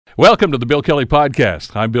Welcome to the Bill Kelly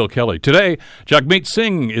Podcast. I'm Bill Kelly. Today, Jagmeet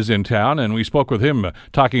Singh is in town, and we spoke with him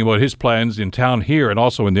talking about his plans in town here and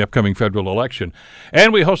also in the upcoming federal election.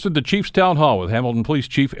 And we hosted the Chiefs Town Hall with Hamilton Police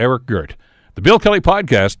Chief Eric Girt. The Bill Kelly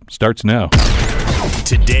Podcast starts now.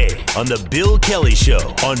 Today on the Bill Kelly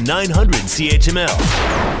Show on 900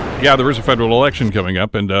 CHML. Yeah, there is a federal election coming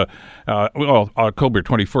up, and October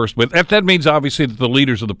 21st. But that means, obviously, that the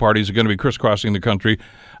leaders of the parties are going to be crisscrossing the country,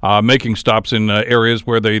 making stops in areas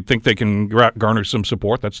where they think they can garner some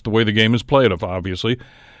support. That's the way the game is played, obviously.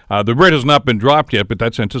 The writ has not been dropped yet, but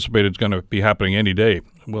that's anticipated it's going to be happening any day.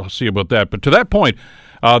 We'll see about that. But to that point,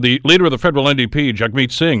 the leader of the federal NDP,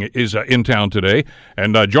 Jagmeet Singh, is in town today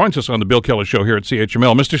and joins us on the Bill Kelly Show here at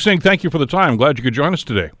CHML. Mr. Singh, thank you for the time. Glad you could join us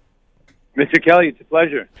today. Mr. Kelly, it's a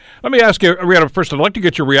pleasure. Let me ask you, Rihanna, first, I'd like to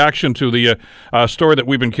get your reaction to the story that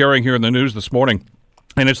we've been carrying here in the news this morning,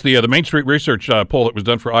 and it's the Main Street Research poll that was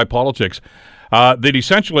done for iPolitics that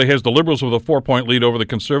essentially has the Liberals with a 4-point lead over the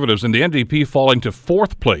Conservatives, and the NDP falling to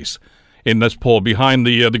 4th place in this poll behind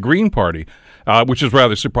the Green Party, which is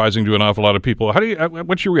rather surprising to an awful lot of people.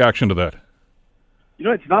 What's your reaction to that? You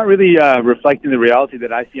know, it's not really reflecting the reality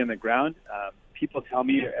that I see on the ground. People tell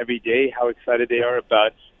me every day how excited they are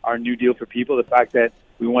about our New Deal for People, the fact that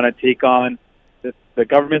we want to take on the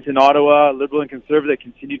governments in Ottawa, Liberal and Conservative, that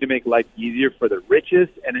continue to make life easier for the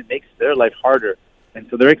richest, and it makes their life harder. And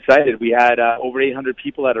so they're excited. We had over 800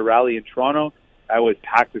 people at a rally in Toronto. I was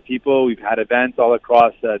packed with people. We've had events all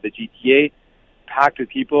across the GTA, packed with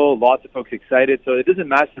people, lots of folks excited. So it doesn't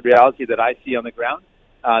match the reality that I see on the ground,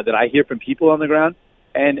 that I hear from people on the ground.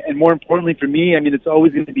 And more importantly for me, I mean, it's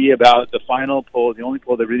always going to be about the final poll. The only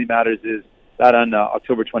poll that really matters is that on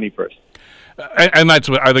October 21st. And that's,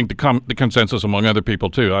 I think, the consensus among other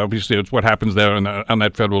people, too. Obviously, it's what happens there on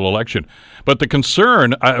that federal election. But the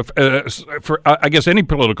concern for, I guess, any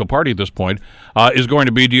political party at this point is going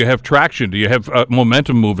to be, do you have traction? Do you have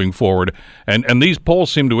momentum moving forward? And these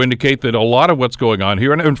polls seem to indicate that a lot of what's going on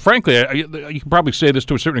here, and frankly, you can probably say this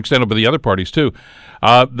to a certain extent about the other parties, too,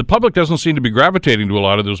 the public doesn't seem to be gravitating to a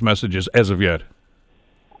lot of those messages as of yet.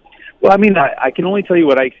 Well, I mean, I can only tell you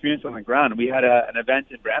what I experienced on the ground. We had an event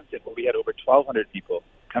in Brampton where we had over 1,200 people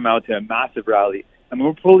come out to a massive rally. I mean,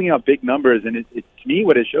 we're pulling out big numbers, and to me,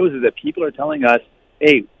 what it shows is that people are telling us,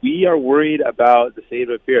 hey, we are worried about the state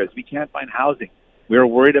of affairs. We can't find housing. We are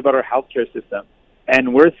worried about our healthcare system.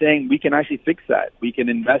 And we're saying we can actually fix that. We can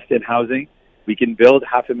invest in housing. We can build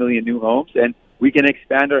 500,000 new homes, and we can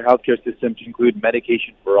expand our healthcare system to include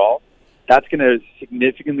medication for all. That's going to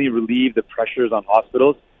significantly relieve the pressures on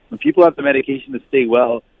hospitals. When people have the medication to stay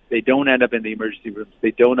well, they don't end up in the emergency rooms.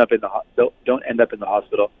 They don't end up in the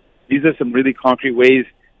hospital. These are some really concrete ways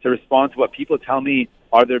to respond to what people tell me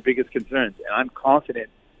are their biggest concerns. And I'm confident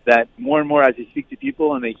that more and more as you speak to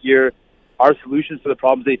people and they hear our solutions to the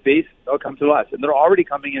problems they face, they'll come to us. And they're already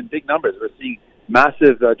coming in big numbers. We're seeing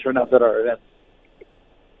massive turnouts at our events.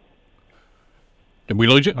 Did we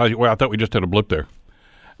lose you? Well, I thought we just had a blip there.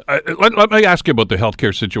 Let me ask you about the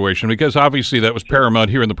healthcare situation, because obviously that was paramount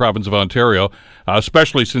here in the province of Ontario,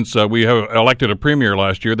 especially since we have elected a premier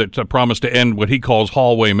last year that promised to end what he calls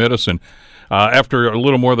hallway medicine. After a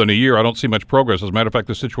little more than a year, I don't see much progress. As a matter of fact,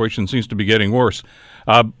 the situation seems to be getting worse.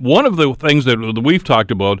 One of the things that we've talked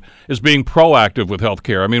about is being proactive with health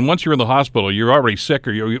care. I mean, once you're in the hospital, you're already sick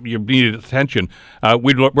or you need attention.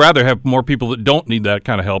 We'd rather have more people that don't need that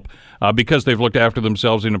kind of help because they've looked after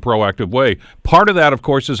themselves in a proactive way. Part of that, of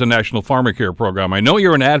course, is a national pharmacare program. I know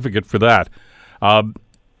you're an advocate for that.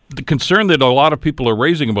 The concern that a lot of people are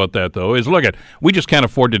raising about that, though, is, we just can't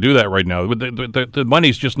afford to do that right now. The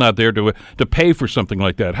money's just not there to pay for something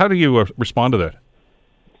like that. How do you respond to that?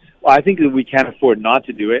 Well, I think that we can't afford not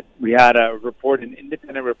to do it. We had an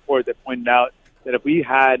independent report that pointed out that if we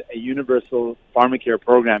had a universal pharmacare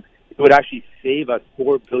program, it would actually save us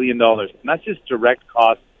 $4 billion. And that's just direct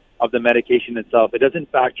cost of the medication itself. It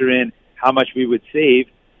doesn't factor in how much we would save.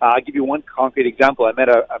 I'll give you one concrete example. I met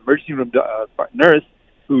an emergency room nurse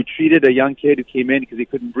who treated a young kid who came in because he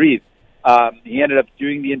couldn't breathe. He ended up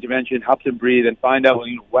doing the intervention, helped him breathe, and find out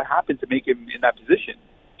what happened to make him in that position.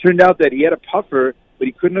 Turned out that he had a puffer, but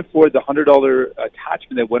he couldn't afford the $100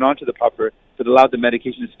 attachment that went onto the puffer that allowed the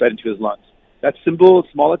medication to spread into his lungs. That simple,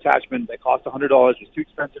 small attachment that cost $100 was too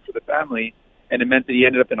expensive for the family, and it meant that he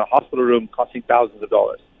ended up in a hospital room costing thousands of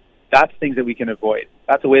dollars. That's things that we can avoid.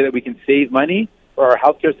 That's a way that we can save money for our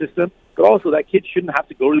healthcare system, but also that kid shouldn't have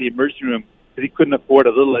to go to the emergency room because he couldn't afford a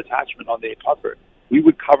little attachment on the puffer. We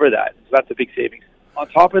would cover that, so that's a big savings. On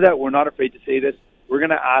top of that, we're not afraid to say this. We're going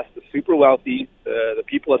to ask the super wealthy, the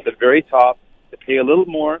people at the very top, to pay a little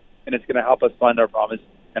more, and it's going to help us fund our promise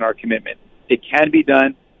and our commitment. It can be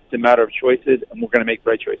done. It's a matter of choices, and we're going to make the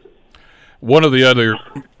right choices. One of the other,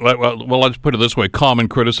 well, let's put it this way, common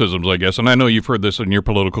criticisms, I guess, and I know you've heard this in your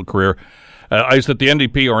political career, is that the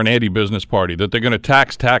NDP are an anti-business party, that they're going to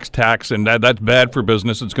tax, and that's bad for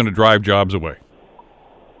business. It's going to drive jobs away.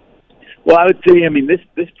 Well, I would say,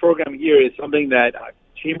 this program here is something that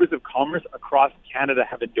chambers of commerce across Canada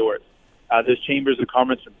have endorsed. There's chambers of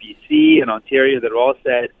commerce from BC and Ontario that have all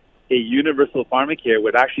said a universal pharmacare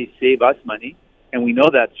would actually save us money, and we know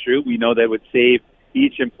that's true. We know that it would save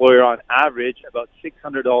each employer on average about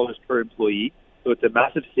 $600 per employee, so it's a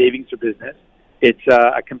massive savings for business. It's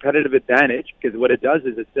a competitive advantage because what it does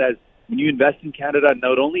is it says when you invest in Canada,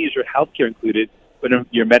 not only is your healthcare included, but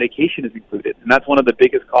your medication is included, and that's one of the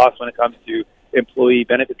biggest costs when it comes to employee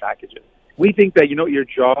benefit packages. We think that your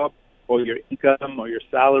job or your income or your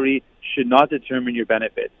salary should not determine your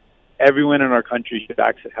benefits. Everyone in our country should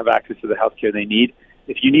have access to the healthcare they need.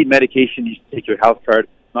 If you need medication, you should take your health card,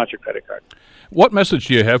 not your credit card. What message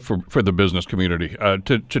do you have for the business community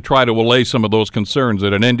to try to allay some of those concerns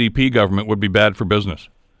that an NDP government would be bad for business?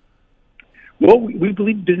 Well, we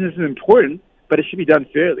believe business is important, but it should be done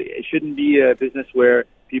fairly. It shouldn't be a business where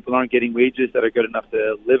people aren't getting wages that are good enough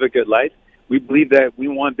to live a good life. We believe that we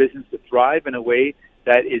want business to thrive in a way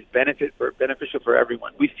that is beneficial for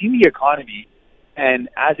everyone. We've seen the economy, and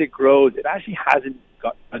as it grows, it actually hasn't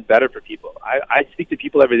gotten better for people. I speak to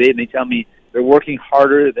people every day, and they tell me they're working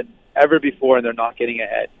harder than ever before, and they're not getting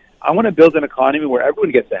ahead. I want to build an economy where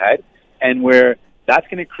everyone gets ahead, and where that's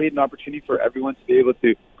going to create an opportunity for everyone to be able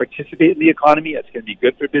to participate in the economy. That's going to be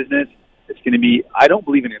good for business. It's going to be, I don't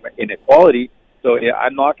believe in inequality, so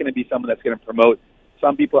I'm not going to be someone that's going to promote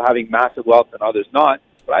some people having massive wealth and others not.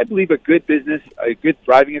 But I believe a good business, a good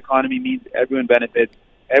thriving economy means everyone benefits,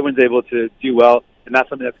 everyone's able to do well, and that's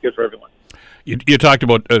something that's good for everyone. You talked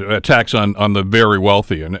about a tax on the very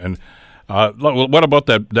wealthy, and what about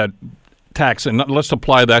that tax? And let's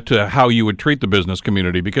apply that to how you would treat the business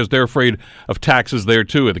community, because they're afraid of taxes there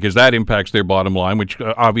too, because that impacts their bottom line, which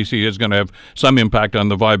obviously is going to have some impact on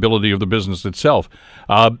the viability of the business itself.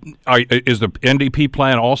 Is the NDP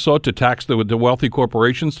plan also to tax the wealthy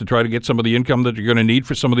corporations to try to get some of the income that you're going to need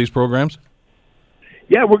for some of these programs?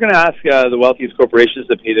 Yeah, we're going to ask the wealthiest corporations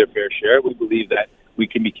to pay their fair share. We believe that we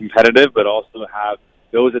can be competitive, but also have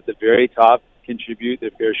those at the very top contribute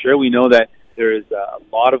their fair share. We know that there is a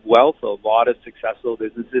lot of wealth, a lot of successful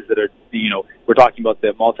businesses that are, we're talking about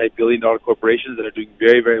the multi-billion-dollar corporations that are doing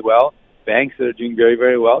very, very well, banks that are doing very,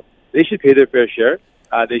 very well. They should pay their fair share.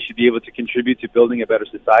 They should be able to contribute to building a better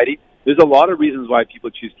society. There's a lot of reasons why people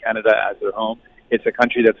choose Canada as their home. It's a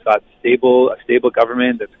country that's got a stable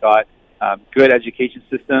government, that's got good education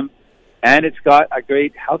system, and it's got a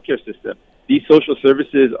great healthcare system. These social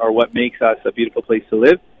services are what makes us a beautiful place to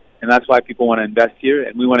live, and that's why people want to invest here,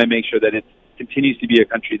 and we want to make sure that it continues to be a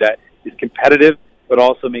country that is competitive, but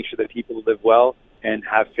also make sure that people live well and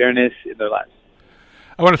have fairness in their lives.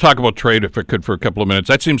 I want to talk about trade, if I could, for a couple of minutes.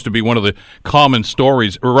 That seems to be one of the common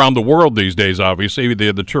stories around the world these days, obviously.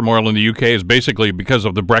 The turmoil in the UK is basically because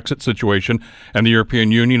of the Brexit situation and the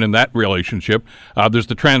European Union and that relationship. There's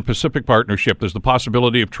the Trans-Pacific Partnership. There's the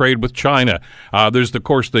possibility of trade with China. There's, of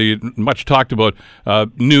course, the much-talked-about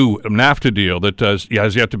new NAFTA deal that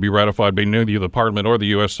has yet to be ratified by neither the Parliament or the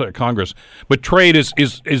U.S. Congress. But trade is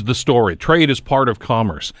the story. Trade is part of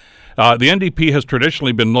commerce. The NDP has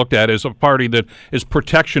traditionally been looked at as a party that is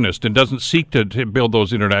protectionist and doesn't seek to build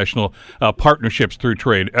those international partnerships through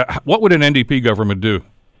trade. What would an NDP government do?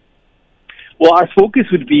 Well, our focus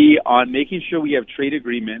would be on making sure we have trade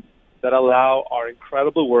agreements that allow our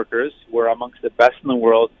incredible workers, who are amongst the best in the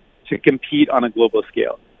world, to compete on a global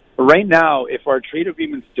scale. But right now, if our trade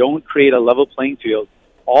agreements don't create a level playing field,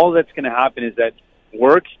 all that's going to happen is that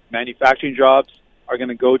manufacturing jobs are going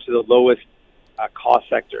to go to the lowest cost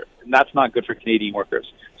sector, and that's not good for Canadian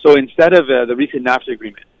workers. So instead of the recent NAFTA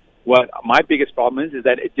agreement, what my biggest problem is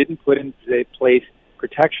that it didn't put into place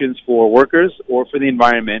protections for workers or for the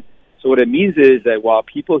environment. So what it means is that while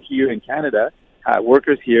people here in Canada,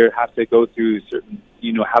 workers here have to go through certain,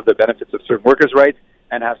 have the benefits of certain workers' rights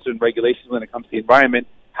and have certain regulations when it comes to the environment,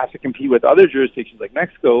 have to compete with other jurisdictions like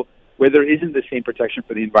Mexico, where there isn't the same protection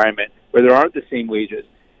for the environment, where there aren't the same wages.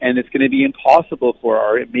 And it's going to be impossible for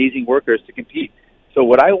our amazing workers to compete. So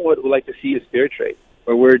what I would like to see is fair trade,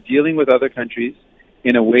 where we're dealing with other countries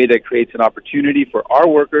in a way that creates an opportunity for our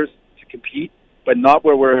workers to compete, but not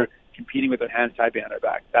where we're competing with our hands tied behind our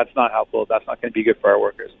back. That's not helpful. That's not going to be good for our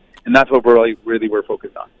workers. And that's what we're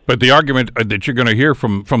focused on. But the argument that you're going to hear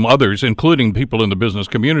from others, including people in the business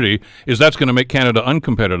community, is that's going to make Canada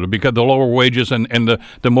uncompetitive because the lower wages and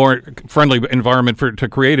the more friendly environment to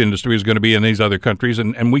create industry is going to be in these other countries,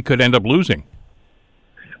 and we could end up losing.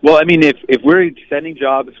 Well, I mean, if we're sending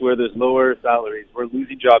jobs where there's lower salaries, we're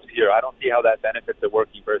losing jobs here. I don't see how that benefits a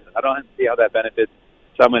working person. I don't see how that benefits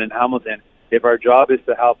someone in Hamilton. If our job is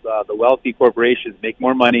to help the wealthy corporations make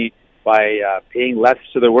more money by paying less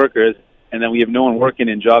to their workers, and then we have no one working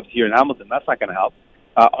in jobs here in Hamilton, that's not going to help.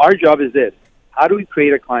 Our job is this. How do we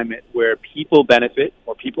create a climate where people benefit,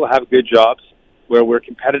 where people have good jobs, where we're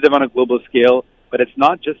competitive on a global scale, but it's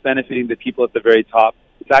not just benefiting the people at the very top,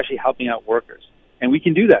 it's actually helping out workers. And we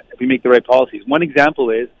can do that if we make the right policies. One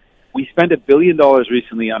example is we spent $1 billion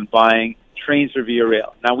recently on buying trains for Via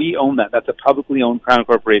Rail. Now, we own that. That's a publicly owned Crown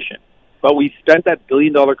Corporation. But we spent that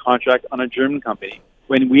 $1 billion contract on a German company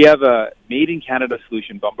when we have a made-in-Canada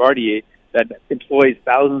solution, Bombardier, that employs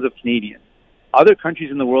thousands of Canadians. Other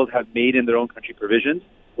countries in the world have made-in-their-own-country provisions.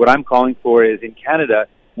 What I'm calling for is in Canada,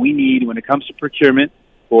 we need, when it comes to procurement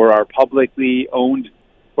for our publicly owned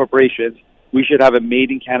corporations, we should have a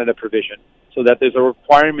made-in-Canada provision so that there's a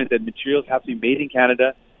requirement that materials have to be made in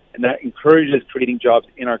Canada, and that encourages creating jobs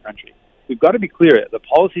in our country. We've got to be clear. The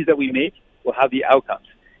policies that we make will have the outcomes.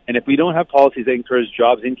 And if we don't have policies that encourage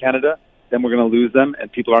jobs in Canada, then we're going to lose them,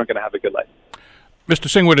 and people aren't going to have a good life. Mr.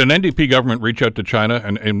 Singh, would an NDP government reach out to China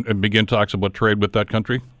and begin talks about trade with that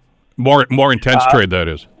country? More intense trade, that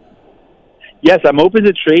is. Yes, I'm open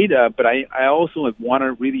to trade, but I also want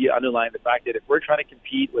to really underline the fact that if we're trying to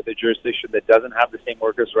compete with a jurisdiction that doesn't have the same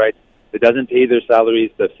workers' rights, that doesn't pay their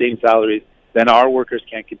salaries, the same salaries, then our workers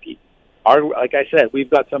can't compete. Like I said, we've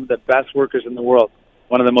got some of the best workers in the world,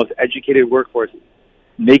 one of the most educated workforces.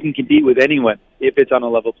 They can compete with anyone if it's on a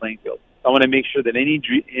level playing field. I want to make sure that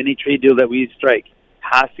any trade deal that we strike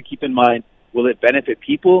has to keep in mind, will it benefit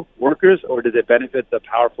people, workers, or does it benefit the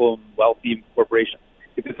powerful and wealthy corporations?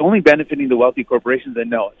 If it's only benefiting the wealthy corporations, then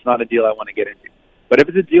no, it's not a deal I want to get into. But if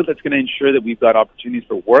it's a deal that's going to ensure that we've got opportunities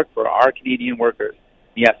for work for our Canadian workers,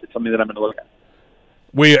 yes, it's something that I'm going to look at.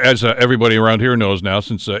 We, as everybody around here knows now,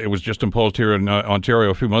 since it was just imposed here in Ontario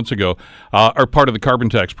a few months ago, are part of the carbon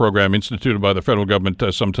tax program instituted by the federal government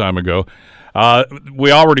some time ago.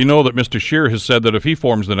 We already know that Mr. Scheer has said that if he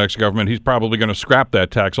forms the next government, he's probably going to scrap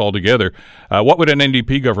that tax altogether. What would an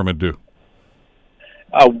NDP government do?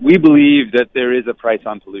 We believe that there is a price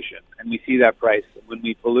on pollution, and we see that price. When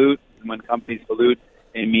we pollute, and when companies pollute,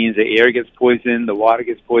 it means the air gets poisoned, the water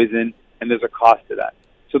gets poisoned, and there's a cost to that.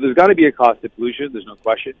 So there's got to be a cost to pollution, there's no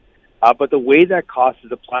question. But the way that cost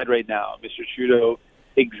is applied right now, Mr. Trudeau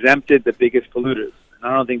exempted the biggest polluters. And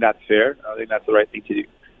I don't think that's fair. I don't think that's the right thing to do.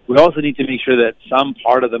 We also need to make sure that some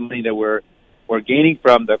part of the money that we're gaining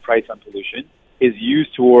from the price on pollution is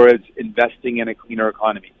used towards investing in a cleaner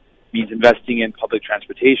economy. It means investing in public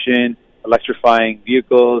transportation, electrifying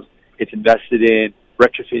vehicles. It's invested in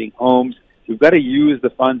retrofitting homes. We've got to use the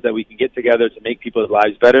funds that we can get together to make people's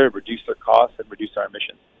lives better, reduce their costs, and reduce our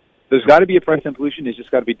emissions. There's got to be a price on pollution. It's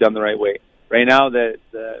just got to be done the right way. Right now,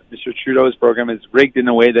 Mr. Trudeau's program is rigged in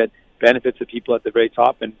a way that benefits the people at the very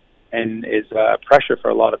top and is pressure for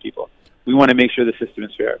a lot of people. We want to make sure the system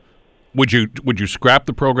is fair. Would you scrap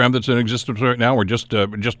the program that's in existence right now, or just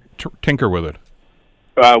tinker with it?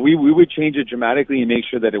 We would change it dramatically and make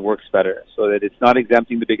sure that it works better, so that it's not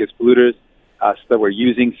exempting the biggest polluters. So that we're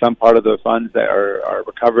using some part of the funds that are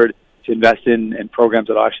recovered to invest in programs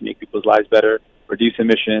that will actually make people's lives better, reduce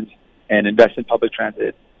emissions, and invest in public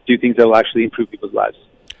transit, do things that will actually improve people's lives.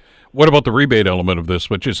 What about the rebate element of this,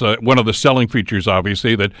 which is one of the selling features,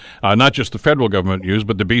 obviously, that not just the federal government used,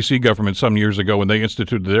 but the BC government some years ago when they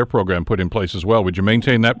instituted their program put in place as well. Would you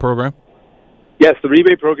maintain that program? Yes, the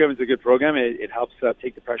rebate program is a good program. It helps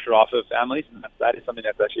take the pressure off of families, and that is something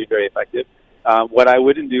that's actually very effective. What I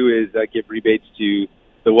wouldn't do is give rebates to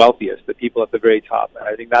the wealthiest, the people at the very top. And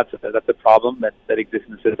I think that's a problem that exists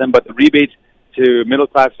in the system. But the rebates to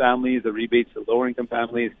middle-class families, the rebates to lower-income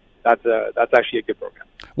families, that's actually a good program.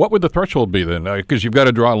 What would the threshold be then? Because you've got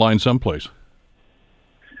to draw a line someplace.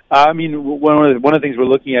 I mean, one of the things we're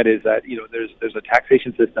looking at is that there's a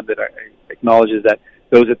taxation system that acknowledges that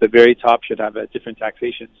those at the very top should have a different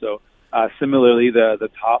taxation. So similarly, the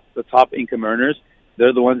top income earners,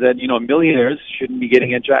 they're the ones that millionaires shouldn't be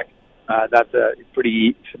getting a check. That's a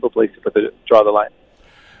pretty simple place to draw the line.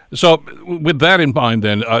 So with that in mind,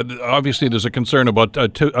 then, obviously there's a concern about a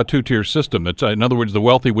two-tier system. That's, in other words, the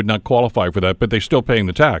wealthy would not qualify for that, but they're still paying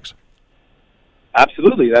the tax.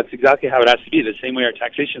 Absolutely. That's exactly how it has to be, the same way our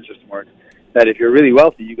taxation system works, that if you're really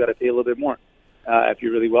wealthy, you got to pay a little bit more. If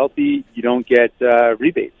you're really wealthy, you don't get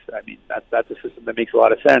rebates. I mean, that's a system that makes a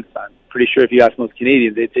lot of sense. I'm pretty sure if you ask most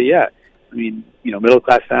Canadians, they'd say, yeah. I mean,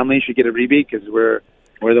 middle-class families should get a rebate because we're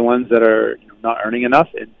the ones that are not earning enough,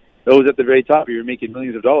 and those at the very top, if you're making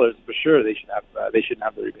millions of dollars, for sure they shouldn't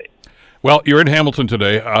have the rebate. Well, you're in Hamilton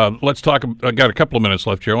today. Let's talk. I got a couple of minutes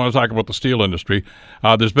left here. I want to talk about the steel industry.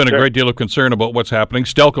 There's been a great deal of concern about what's happening.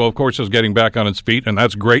 Stelco, of course, is getting back on its feet, and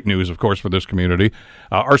that's great news, of course, for this community.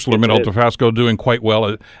 ArcelorMittal Tofasco doing quite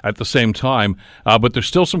well at the same time. But there's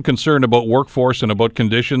still some concern about workforce and about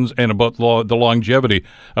conditions and about the longevity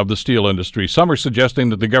of the steel industry. Some are suggesting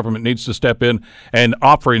that the government needs to step in and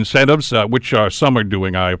offer incentives, which some are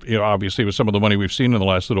doing, obviously, with some of the money we've seen in the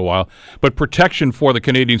last little while, but protection for the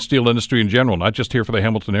Canadian steel industry in general, not just here for the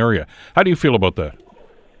Hamilton area. How do you feel about that?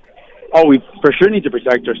 Oh, we for sure need to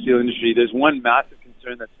protect our steel industry. There's one massive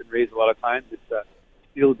concern that's been raised a lot of times. It's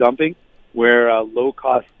steel dumping, where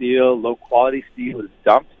low-cost steel, low-quality steel is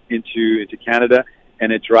dumped into Canada,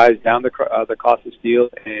 and it drives down the cost of steel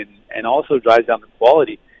and also drives down the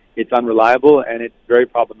quality. It's unreliable, and it's very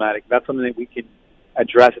problematic. That's something that we can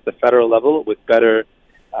address at the federal level with better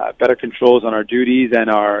controls on our duties and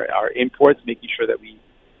our imports, making sure that we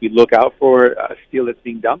look out for steel that's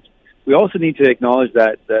being dumped. We also need to acknowledge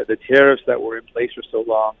that the tariffs that were in place for so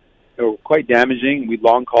long were quite damaging. We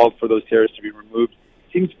long called for those tariffs to be removed.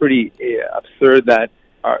 It seems pretty absurd that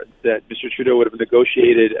Mr. Trudeau would have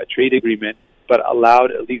negotiated a trade agreement but allowed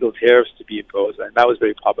illegal tariffs to be imposed, and that was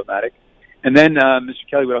very problematic. And then, Mr.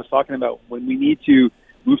 Kelly, what I was talking about, when we need to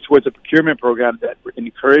move towards a procurement program that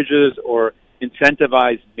encourages or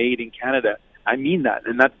incentivizes made in Canada, I mean that,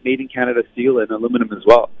 and that's made in Canada steel and aluminum as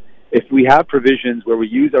well. If we have provisions where we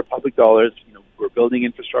use our public dollars, we're building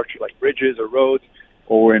infrastructure like bridges or roads,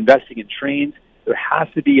 or we're investing in trains, there has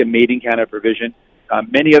to be a made in Canada provision.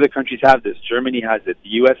 Many other countries have this. Germany has it. The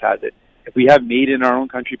U.S. has it. If we have made in our own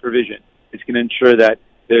country provision, it's going to ensure that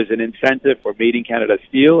there's an incentive for made in Canada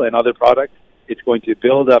steel and other products. It's going to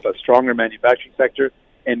build up a stronger manufacturing sector,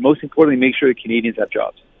 and most importantly, make sure that Canadians have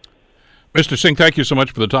jobs. Mr. Singh, thank you so much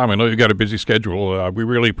for the time. I know you've got a busy schedule. We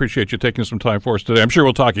really appreciate you taking some time for us today. I'm sure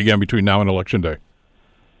we'll talk again between now and Election Day.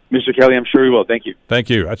 Mr. Kelly, I'm sure we will. Thank you. Thank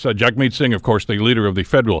you. That's Jagmeet Singh, of course, the leader of the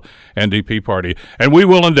federal NDP party. And we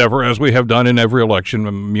will endeavor, as we have done in every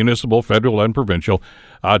election, municipal, federal, and provincial,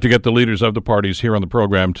 to get the leaders of the parties here on the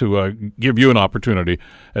program to give you an opportunity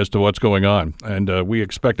as to what's going on. And we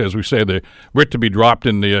expect, as we say, the writ to be dropped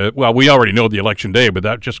in the, we already know the election day, but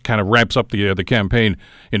that just kind of ramps up the campaign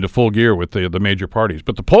into full gear with the major parties.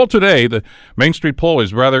 But the poll today, the Main Street poll,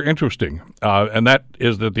 is rather interesting, and that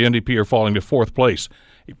is that the NDP are falling to fourth place,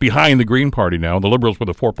 behind the Green Party now. The Liberals with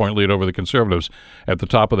a 4-point lead over the Conservatives at the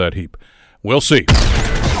top of that heap. We'll see.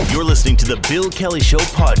 You're listening to the Bill Kelly Show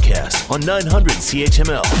podcast on 900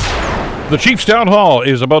 CHML. The Chief's Town Hall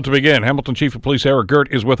is about to begin. Hamilton Chief of Police Eric Girt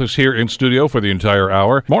is with us here in studio for the entire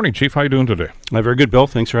hour. Morning, Chief. How are you doing today? Very good, Bill.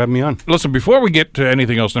 Thanks for having me on. Listen, before we get to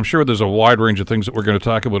anything else, and I'm sure there's a wide range of things that we're going to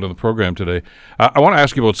talk about in the program today, I want to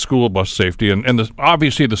ask you about school bus safety and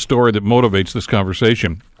obviously the story that motivates this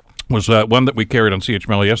conversation was one that we carried on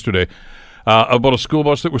CHML yesterday about a school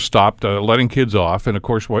bus that was stopped, letting kids off. And, of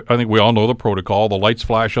course, I think we all know the protocol. The lights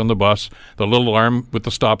flash on the bus. The little alarm with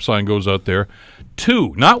the stop sign goes out there.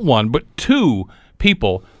 Not one, but two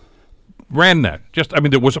people ran that.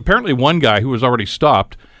 There was apparently one guy who was already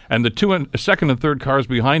stopped, and the second and third cars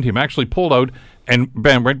behind him actually pulled out and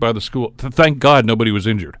bam, right by the school. Thank God nobody was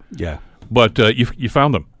injured. Yeah. But you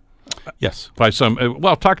found them. Yes. By some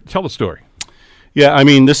tell the story. Yeah,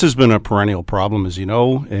 this has been a perennial problem, as you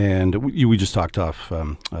know, and we just talked off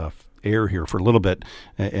air here for a little bit,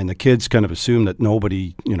 and the kids kind of assume that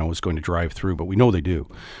nobody, is going to drive through, but we know they do.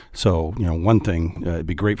 So, one thing, it'd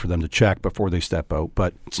be great for them to check before they step out,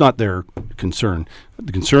 but it's not their concern.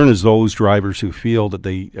 The concern is those drivers who feel that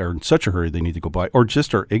they are in such a hurry they need to go by, or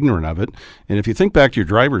just are ignorant of it. And if you think back to your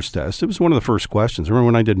driver's test, it was one of the first questions. I remember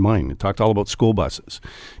when I did mine, it talked all about school buses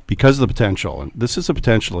because of the potential. And this is a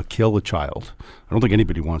potential to kill a child. I don't think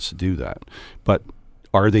anybody wants to do that. But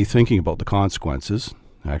are they thinking about the consequences?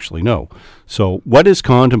 Actually, no. So what is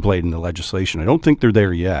contemplated in the legislation, I don't think they're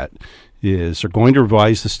there yet, is they're going to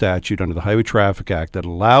revise the statute under the Highway Traffic Act that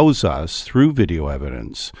allows us, through video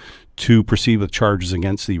evidence, to proceed with charges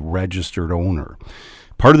against the registered owner.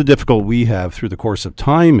 Part of the difficulty we have through the course of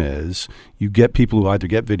time is you get people who either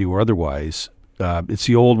get video or otherwise. It's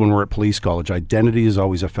the old when we're at police college, identity is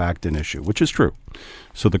always a fact and issue, which is true.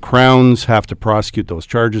 So the Crowns have to prosecute those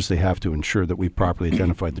charges. They have to ensure that we properly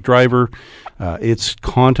identified the driver. It's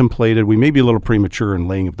contemplated. We may be a little premature in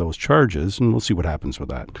laying of those charges, and we'll see what happens with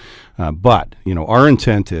that. But our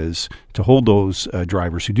intent is to hold those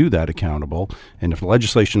drivers who do that accountable. And if the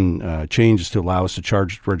legislation changes to allow us to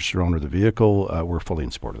charge the registered owner of the vehicle, we're fully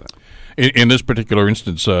in support of that. In this particular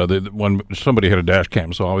instance, when somebody had a dash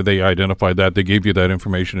cam, so they identified that, they gave you that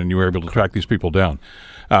information, and you were able to track these people down.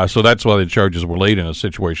 So that's why the charges were laid in a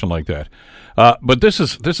situation like that. But this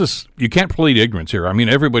is you can't plead ignorance here. I mean,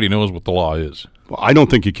 everybody knows what the law is. Well, I don't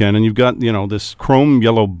think you can. And you've got, this chrome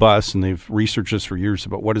yellow bus, and they've researched this for years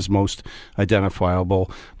about what is most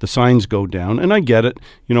identifiable. The signs go down, and I get it.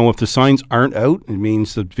 If the signs aren't out, it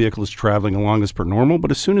means the vehicle is traveling along as per normal.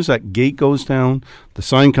 But as soon as that gate goes down, the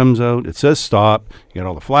sign comes out, it says stop, you got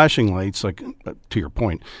all the flashing lights, like, to your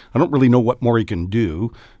point. I don't really know what more you can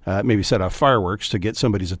do. Maybe set off fireworks to get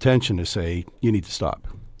somebody's attention to say, you need to stop.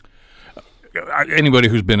 Anybody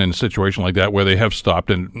who's been in a situation like that where they have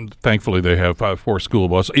stopped, and thankfully they have 4 school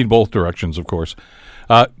buses in both directions, of course.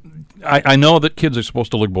 I know that kids are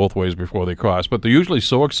supposed to look both ways before they cross, but they're usually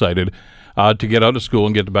so excited to get out of school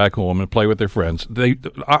and get back home and play with their friends.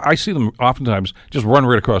 I see them oftentimes just run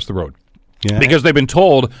right across the road. Yeah. Because they've been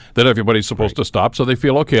told that everybody's supposed to stop, so they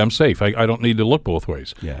feel, okay, I'm safe. I don't need to look both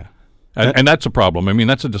ways. Yeah. And that's a problem. I mean,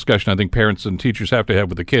 that's a discussion I think parents and teachers have to have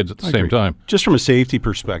with the kids at the same time. Just from a safety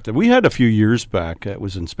perspective, we had a few years back, it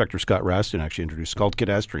was Inspector Scott Raston actually introduced, called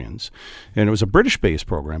Pedestrians, and it was a British-based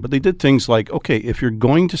program, but they did things like, okay, if you're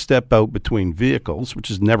going to step out between vehicles,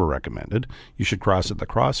 which is never recommended, you should cross at the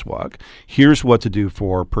crosswalk, here's what to do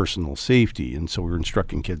for personal safety, and so we were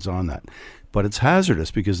instructing kids on that. But it's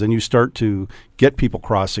hazardous because then you start to get people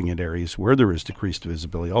crossing in areas where there is decreased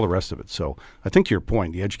visibility, all the rest of it. So I think to your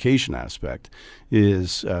point, the education aspect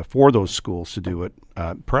is for those schools to do it,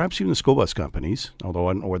 perhaps even the school bus companies, although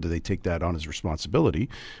I don't know whether they take that on as responsibility.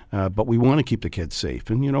 But we want to keep the kids safe.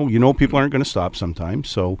 And, people aren't going to stop sometimes,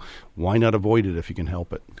 so why not avoid it if you can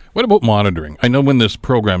help it? What about monitoring? I know when this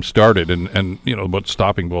program started and about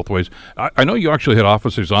stopping both ways, I know you actually had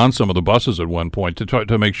officers on some of the buses at one point to try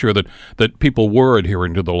to make sure that people were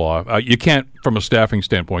adhering to the law. You can't, from a staffing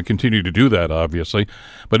standpoint, continue to do that, obviously.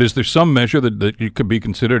 But is there some measure that you could be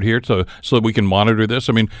considered here so that we can monitor this?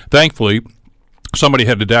 I mean, thankfully, somebody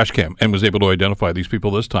had a dash cam and was able to identify these people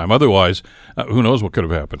this time. Otherwise, who knows what could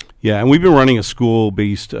have happened. Yeah, and we've been running a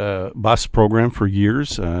school-based bus program for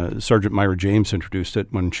years. Sergeant Myra James introduced it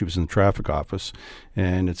when she was in the traffic office.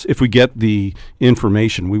 And if we get the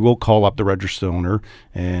information, we will call up the registered owner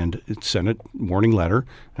and send a warning letter,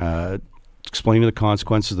 explaining the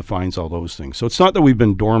consequences, the fines, all those things. So it's not that we've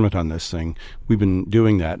been dormant on this thing. We've been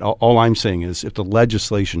doing that. All I'm saying is if the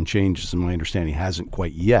legislation changes, and my understanding hasn't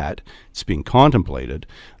quite yet, it's being contemplated,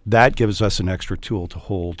 that gives us an extra tool to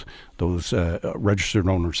hold those registered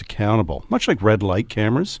owners accountable. Much like red light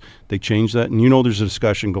cameras, they change that. And there's a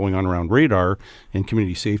discussion going on around radar and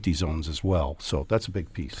community safety zones as well. So that's a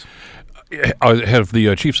big piece. Have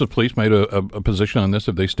the chiefs of police made a position on this?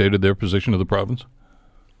 Have they stated their position to the province?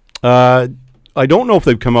 I don't know if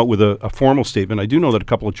they've come out with a formal statement. I do know that a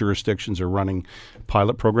couple of jurisdictions are running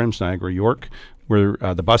pilot programs, Niagara, York, where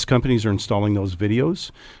the bus companies are installing those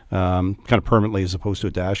videos kind of permanently as opposed to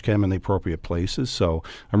a dash cam in the appropriate places. So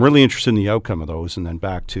I'm really interested in the outcome of those, and then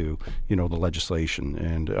back to, the legislation.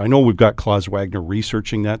 And I know we've got Claus Wagner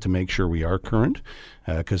researching that to make sure we are current,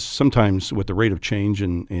 because sometimes with the rate of change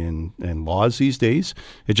in laws these days,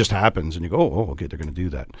 it just happens and you go, oh, okay, they're going to do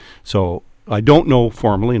that. So I don't know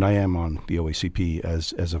formally, and I am on the OACP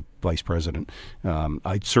as a vice president.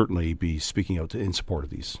 I'd certainly be speaking out in support of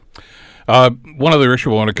these. One other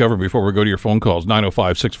issue I want to cover before we go to your phone calls,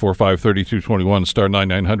 905-645-3221, star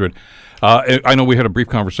 9900. I know we had a brief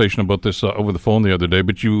conversation about this over the phone the other day,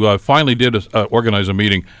 but you finally did organize a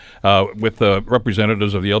meeting with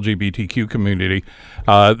representatives of the LGBTQ community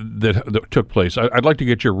that took place. I'd like to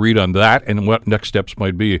get your read on that and what next steps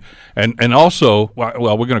might be. And also,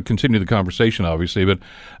 well, we're going to continue the conversation, obviously, but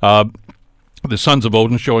the Sons of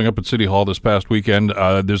Odin showing up at City Hall this past weekend.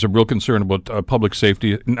 There's a real concern about public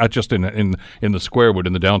safety, not just in the square, but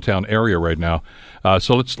in the downtown area right now.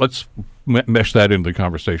 So let's mesh that into the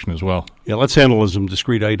conversation as well. Yeah, let's handle some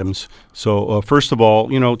discrete items. So first of all,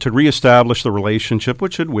 to reestablish the relationship,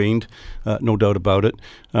 which had waned, no doubt about it,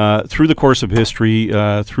 through the course of history,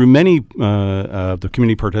 through many of the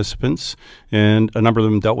community participants, and a number of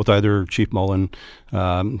them dealt with either Chief Mullen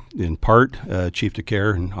in part, Chief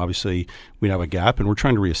DeCare, and obviously we have a gap, and we're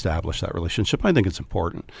trying to reestablish that relationship. I think it's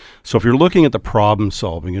important. So if you're looking at the problem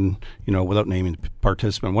solving, and without naming the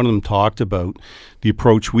participant, one of them talked about the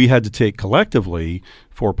approach we had to take collectively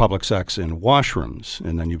for public sex in washrooms.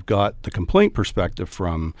 And then you've got the complaint perspective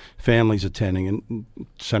from families attending, and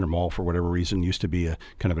Center Mall, for whatever reason, used to be a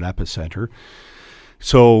kind of an epicenter.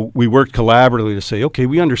 So we worked collaboratively to say, okay,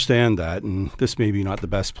 we understand that, and this may be not the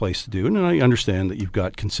best place to do it. And I understand that you've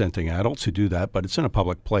got consenting adults who do that, but it's in a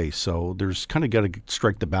public place. So there's kind of got to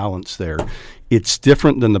strike the balance there. It's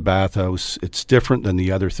different than the bathhouse. It's different than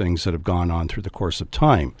the other things that have gone on through the course of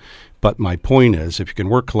time. But my point is, if you can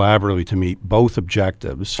work collaboratively to meet both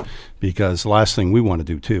objectives, because the last thing we want to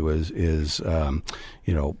do too is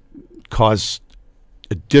cause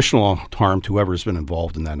additional harm to whoever's been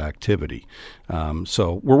involved in that activity.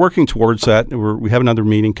 So we're working towards that. We have another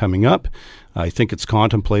meeting coming up. I think it's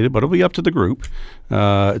contemplated, but it'll be up to the group.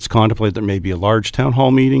 It's contemplated there may be a large town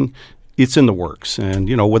hall meeting. It's in the works. And,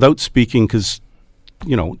 without speaking, because,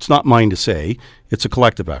 it's not mine to say, it's a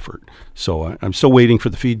collective effort. So I'm still waiting for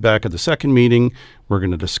the feedback of the second meeting. We're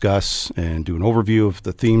going to discuss and do an overview of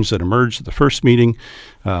the themes that emerged at the first meeting.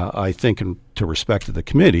 I think, to respect to the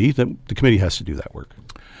committee, that the committee has to do that work.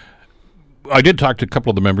 I did talk to a couple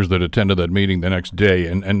of the members that attended that meeting the next day,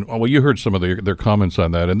 and you heard some of their comments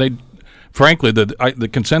on that, and they, frankly, the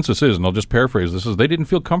consensus is, and I'll just paraphrase this, is they didn't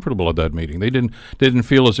feel comfortable at that meeting. They didn't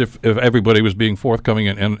feel as if everybody was being forthcoming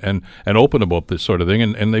and open about this sort of thing,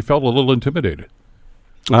 and they felt a little intimidated.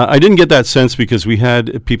 I didn't get that sense because we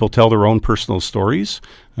had people tell their own personal stories,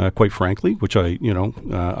 quite frankly, which I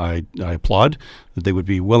applaud that they would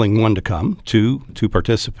be willing, one, to come, two, to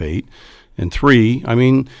participate, and three,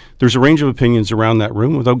 there's a range of opinions around that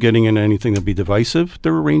room. Without getting into anything that'd be divisive,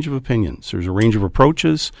 there are a range of opinions. There's a range of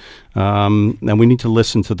approaches, and we need to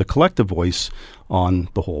listen to the collective voice on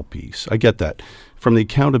the whole piece. I get that. From the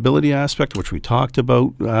accountability aspect, which we talked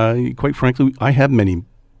about, quite frankly, I have many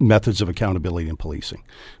methods of accountability in policing.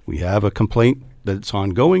 We have a complaint that's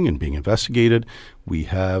ongoing and being investigated. We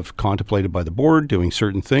have contemplated by the board doing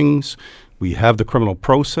certain things. We have the criminal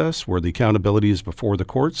process where the accountability is before the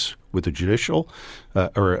courts with a judicial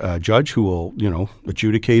or a judge who will,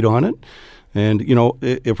 adjudicate on it. And,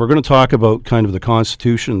 if we're going to talk about kind of the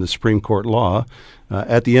Constitution and the Supreme Court law,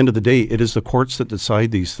 at the end of the day, it is the courts that decide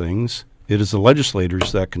these things. It is the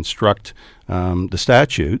legislators that construct the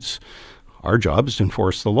statutes. Our job is to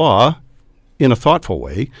enforce the law in a thoughtful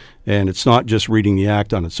way, and it's not just reading the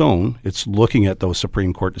act on its own. It's looking at those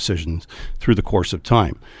Supreme Court decisions through the course of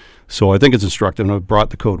time. So I think it's instructive, and I've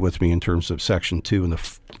brought the code with me in terms of Section 2, and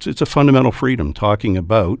it's a fundamental freedom, talking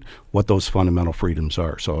about what those fundamental freedoms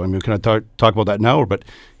are. So, can I talk about that now, but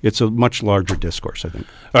it's a much larger discourse, I think.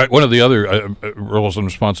 All right, one of the other roles and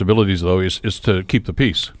responsibilities, though, is to keep the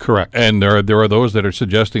peace. Correct. And there are those that are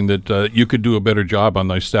suggesting that you could do a better job on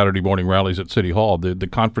those Saturday morning rallies at City Hall. The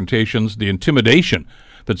confrontations, the intimidation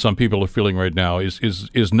that some people are feeling right now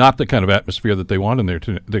is not the kind of atmosphere that they want in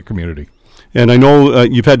their community. And I know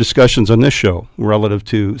you've had discussions on this show relative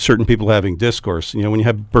to certain people having discourse. When you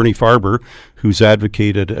have Bernie Farber, who's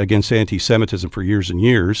advocated against anti-Semitism for years and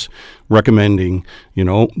years, recommending,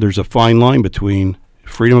 there's a fine line between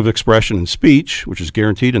freedom of expression and speech, which is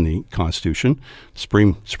guaranteed in the Constitution,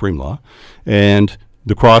 Supreme law, and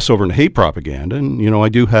the crossover into hate propaganda. And, I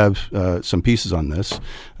do have some pieces on this.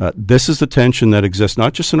 This is the tension that exists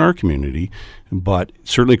not just in our community, but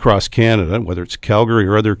certainly across Canada, whether it's Calgary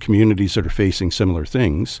or other communities that are facing similar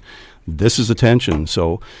things. This is the tension.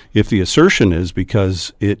 So if the assertion is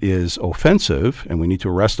because it is offensive and we need to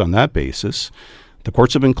arrest on that basis, the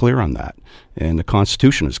courts have been clear on that, and the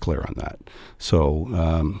Constitution is clear on that. So,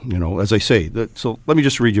 as I say, so let me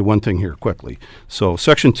just read you one thing here quickly. So,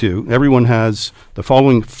 Section 2, everyone has the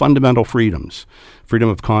following fundamental freedoms: freedom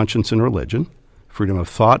of conscience and religion, freedom of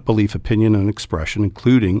thought, belief, opinion, and expression,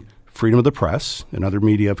 including freedom of the press and other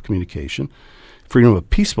media of communication, freedom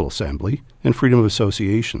of peaceful assembly, and freedom of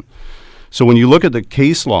association. So when you look at the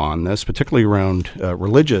case law on this, particularly around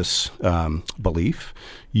religious belief,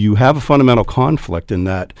 you have a fundamental conflict in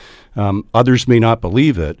that others may not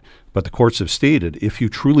believe it, but the courts have stated if you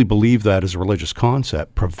truly believe that as a religious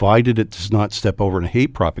concept, provided it does not step over into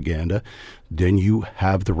hate propaganda, then you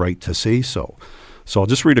have the right to say so. So I'll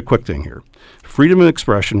just read a quick thing here. Freedom of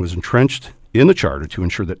expression was entrenched in the Charter to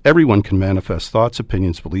ensure that everyone can manifest thoughts,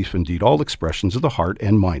 opinions, beliefs, indeed all expressions of the heart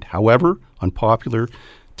and mind, however unpopular,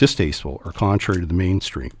 distasteful, or contrary to the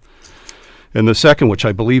mainstream. And the second, which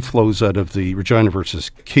I believe flows out of the Regina versus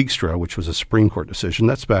Keegstra, which was a Supreme Court decision,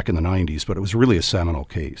 that's back in the 90s, but it was really a seminal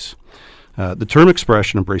case. The term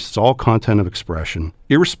expression embraces all content of expression,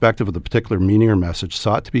 irrespective of the particular meaning or message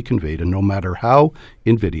sought to be conveyed, and no matter how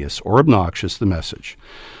invidious or obnoxious the message.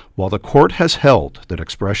 While the court has held that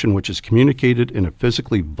expression which is communicated in a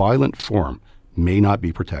physically violent form may not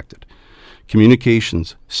be protected,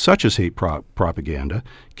 communications such as hate propaganda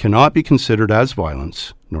cannot be considered as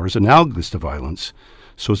violence, nor as analogous to violence,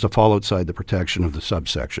 so as to fall outside the protection of the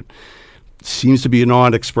subsection. seems to be an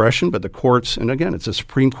odd expression, but the courts, and again, it's a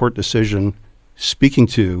Supreme Court decision speaking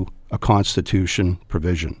to a Constitution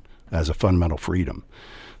provision as a fundamental freedom.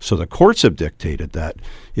 So the courts have dictated that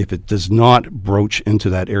if it does not broach into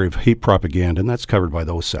that area of hate propaganda, and that's covered by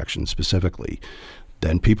those sections specifically,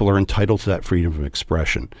 then people are entitled to that freedom of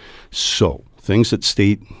expression. So things that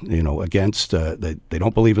state, against, they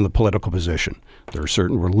don't believe in the political position. There are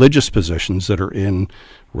certain religious positions that are in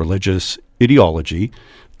religious ideology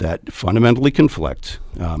that fundamentally conflict,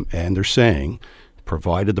 and they're saying,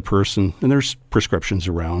 provided the person, and there's prescriptions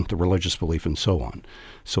around the religious belief and so on.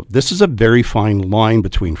 So this is a very fine line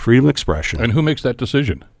between freedom of expression. And who makes that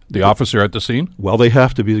decision? The officer at the scene? Well, they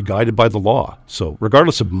have to be guided by the law. So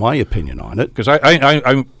regardless of my opinion on it. Because I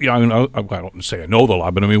don't say I know the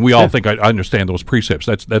law, but I mean, we all think I understand those precepts.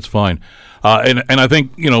 That's fine. And I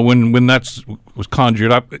think, when that was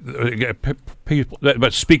conjured up, people,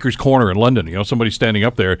 but Speaker's Corner in London, somebody standing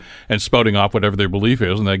up there and spouting off whatever their belief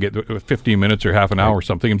is, and they get 15 minutes or half an hour or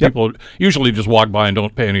something, and people usually just walk by and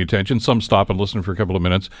don't pay any attention. Some stop and listen for a couple of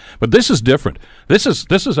minutes. But this is different. This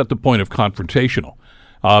is at the point of confrontational.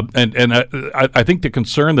 And I think the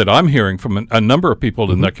concern that I'm hearing from a number of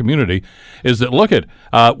people in that community is that, look at,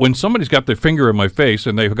 when somebody's got their finger in my face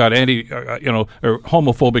and they've got or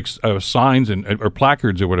homophobic signs or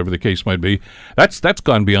placards or whatever the case might be, that's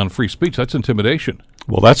gone beyond free speech. That's intimidation.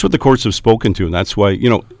 Well, that's what the courts have spoken to, and that's why,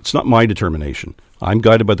 it's not my determination. I'm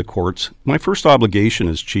guided by the courts. My first obligation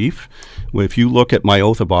as chief, if you look at my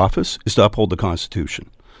oath of office, is to uphold the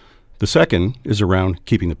Constitution. The second is around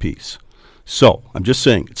keeping the peace. So I'm just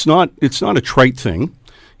saying it's not a trite thing.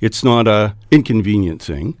 It's not a inconvenient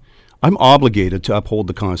thing. I'm obligated to uphold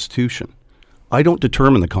the Constitution. I don't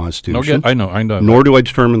determine the Constitution. Okay, I know. Nor do I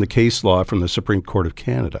determine the case law from the Supreme Court of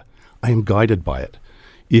Canada. I am guided by it.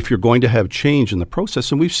 If you're going to have change in the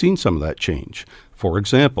process, and we've seen some of that change. For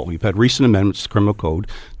example, we've had recent amendments to the Criminal Code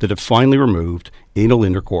that have finally removed anal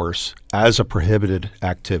intercourse as a prohibited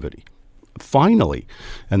activity. Finally.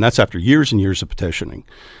 And that's after years and years of petitioning.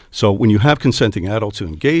 So when you have consenting adults who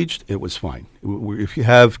engaged, it was fine. If you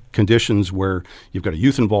have conditions where you've got a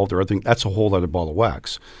youth involved or other thing, that's a whole other ball of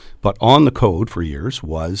wax. But on the code for years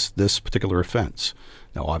was this particular offense.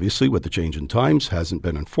 Now, obviously, with the change in times, hasn't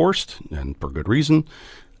been enforced, and for good reason.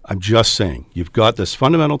 I'm just saying, you've got this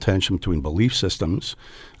fundamental tension between belief systems.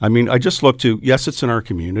 I mean, I just look to, yes, it's in our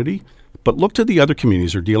community, but look to the other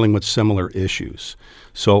communities that are dealing with similar issues.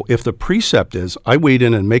 So if the precept is, I wade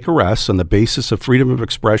in and make arrests on the basis of freedom of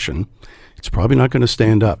expression, it's probably not going to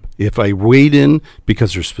stand up. If I wade in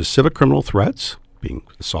because there's specific criminal threats, being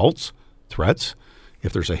assaults, threats,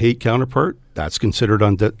 if there's a hate counterpart, that's considered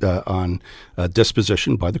on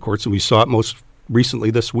disposition by the courts. And we saw it most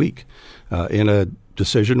recently this week in a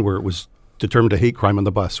decision where it was determined a hate crime on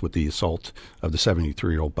the bus with the assault of the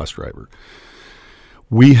 73-year-old bus driver.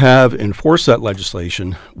 We have enforced that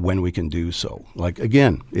legislation when we can do so. Like,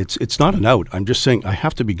 again, it's not an out. I'm just saying I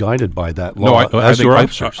have to be guided by that law I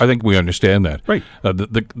think we understand that. Right.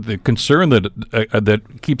 The concern that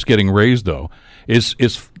keeps getting raised, though, is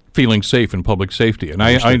feeling safe in public safety. And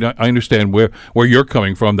I understand where you're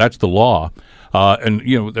coming from. That's the law. And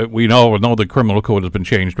we know the criminal code has been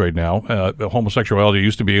changed right now. Homosexuality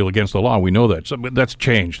used to be against the law. We know that. So that's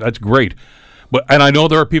changed. That's great. And I know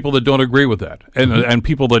there are people that don't agree with that, and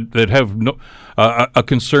people that have a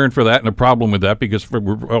concern for that and a problem with that because for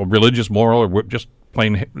religious, moral, or just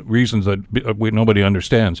plain reasons that nobody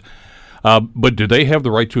understands. But do they have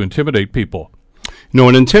the right to intimidate people? No,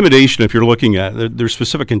 an intimidation, if you're looking at, there's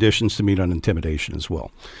specific conditions to meet on intimidation as well.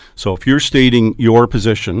 So if you're stating your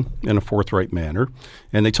position in a forthright manner,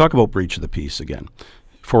 and they talk about breach of the peace again.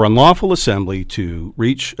 For unlawful assembly to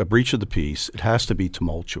reach a breach of the peace, it has to be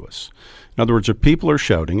tumultuous. In other words, if people are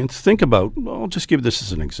shouting, and think about, I'll just give this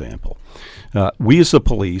as an example. We as the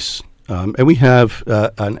police, and we have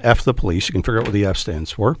an F the police, you can figure out what the F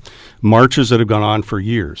stands for, marches that have gone on for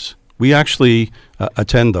years. We actually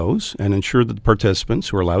attend those and ensure that the participants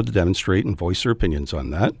who are allowed to demonstrate and voice their opinions on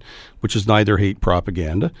that, which is neither hate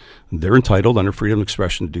propaganda, they're entitled under freedom of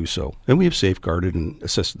expression to do so. And we have safeguarded and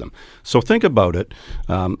assisted them. So think about it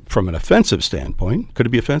from an offensive standpoint. Could it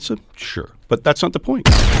be offensive? Sure. But that's not the point.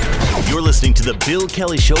 You're listening to the Bill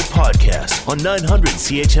Kelly Show podcast on 900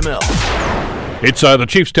 CHML. It's the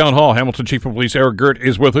Chief's Town Hall. Hamilton Chief of Police Eric Girt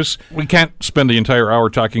is with us. We can't spend the entire hour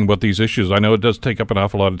talking about these issues. I know it does take up an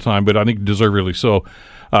awful lot of time, but I think deservedly so.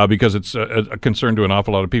 because it's a concern to an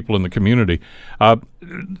awful lot of people in the community.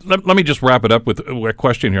 Let me just wrap it up with a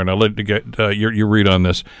question here, and I'll let you get your read on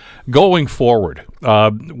this. Going forward,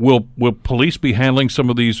 will police be handling some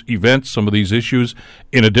of these events, some of these issues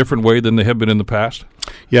in a different way than they have been in the past?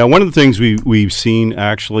 Yeah, one of the things we've seen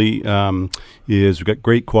actually is we've got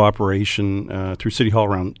great cooperation through City Hall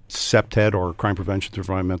around CPTED, or Crime Prevention Through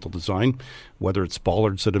Environmental Design, whether it's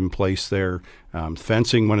bollards that are in place there,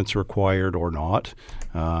 fencing when it's required or not.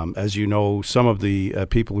 As you know, some of the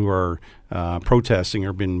people who are protesting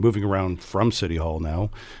have been moving around from City Hall now.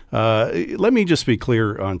 Let me just be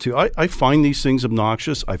clear on two. I find these things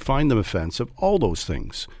obnoxious. I find them offensive. All those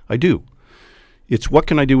things. I do. It's what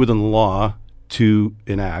can I do within the law to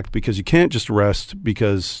enact, because you can't just arrest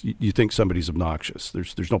because you think somebody's obnoxious.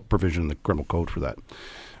 There's no provision in the criminal code for that.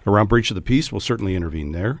 Around breach of the peace, we'll certainly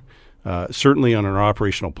intervene there. Certainly on our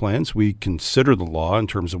operational plans, we consider the law in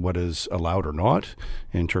terms of what is allowed or not,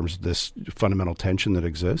 in terms of this fundamental tension that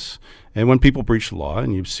exists. And when people breach the law,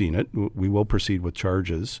 and you've seen it, we will proceed with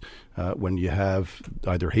charges when you have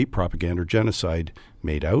either hate propaganda or genocide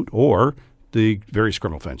made out, or the various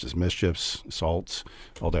criminal offenses, mischiefs, assaults,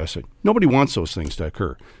 all that. So nobody wants those things to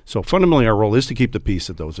occur. So fundamentally, our role is to keep the peace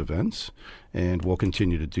at those events, and we'll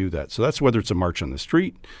continue to do that. So that's whether it's a march on the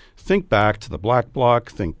street. Think back to the Black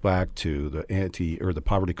Bloc. Think back to the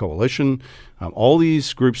Poverty Coalition. All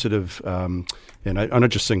these groups that have, and I'm not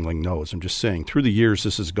just singling those. I'm just saying through the years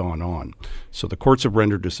this has gone on. So the courts have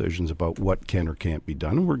rendered decisions about what can or can't be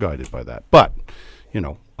done, and we're guided by that. But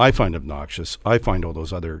I find obnoxious. I find all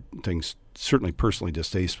those other things certainly personally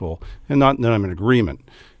distasteful, and not that I'm in agreement.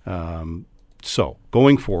 So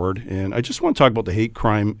going forward, and I just want to talk about the hate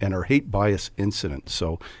crime and our hate bias incident.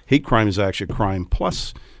 So hate crime is actually a crime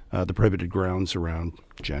plus the prohibited grounds around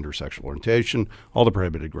gender, sexual orientation, all the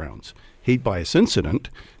prohibited grounds. Hate bias incident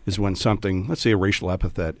is when something, let's say a racial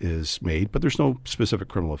epithet is made, but there's no specific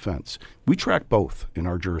criminal offense. We track both in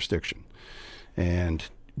our jurisdiction. And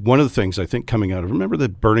one of the things I think coming out of, remember the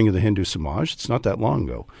burning of the Hindu Samaj? It's not that long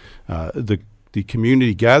ago. The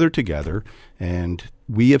community gathered together, and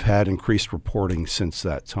we have had increased reporting since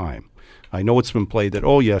that time. I know it's been played that,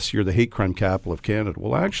 oh, yes, you're the hate crime capital of Canada.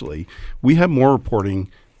 Well, actually, we have more reporting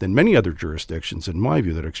than many other jurisdictions, in my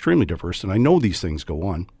view, that are extremely diverse, and I know these things go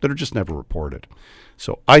on that are just never reported.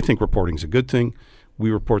 So I think reporting is a good thing. We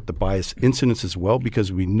report the bias incidents as well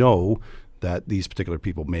because we know that these particular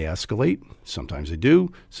people may escalate. Sometimes they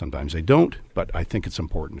do, sometimes they don't, but I think it's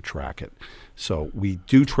important to track it. So we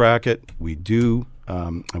do track it, we do,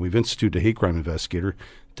 and we've instituted a hate crime investigator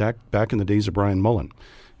back in the days of Brian Mullen.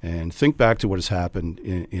 And think back to what has happened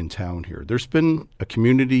in town here. There's been a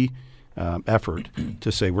community effort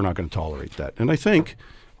to say we're not going to tolerate that. And I think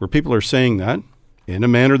where people are saying that in a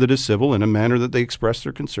manner that is civil, in a manner that they express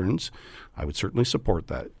their concerns, I would certainly support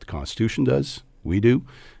that. The Constitution does, we do.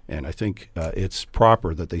 And I think it's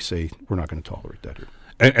proper that they say we're not going to tolerate that here.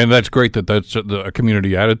 And that's great that that's a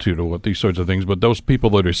community attitude of what these sorts of things. But those people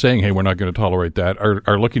that are saying, "Hey, we're not going to tolerate that,"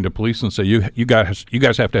 are looking to police and say, "You guys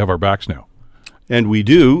have to have our backs now." And we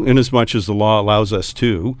do, in as much as the law allows us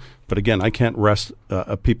to. But again, I can't arrest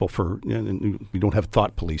people for. We don't have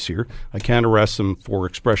thought police here. I can't arrest them for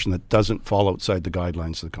expression that doesn't fall outside the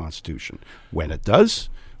guidelines of the Constitution. When it does,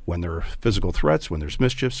 when there are physical threats, when there's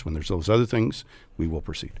mischiefs, when there's those other things, we will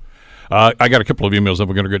proceed. I got a couple of emails that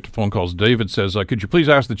we're going to get to phone calls. David says, could you please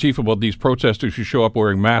ask the chief about these protesters who show up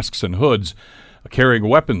wearing masks and hoods, carrying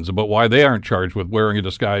weapons, about why they aren't charged with wearing a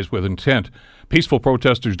disguise with intent? Peaceful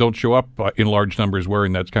protesters don't show up in large numbers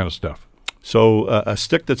wearing that kind of stuff. So a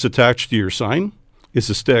stick that's attached to your sign is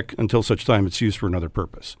a stick until such time it's used for another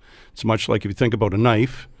purpose. It's much like if you think about a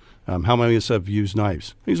knife. How many of us have used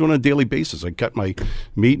knives? I use one on a daily basis. I cut my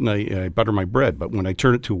meat and I butter my bread. But when I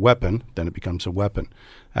turn it to a weapon, then it becomes a weapon.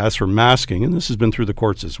 As for masking, and this has been through the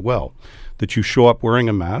courts as well, that you show up wearing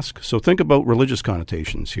a mask. So think about religious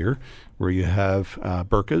connotations here, where you have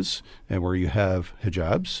burqas and where you have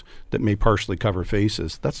hijabs that may partially cover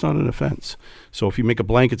faces. That's not an offense. So if you make a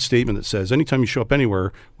blanket statement that says anytime you show up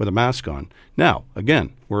anywhere with a mask on, now,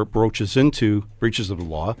 again, where it broaches into breaches of the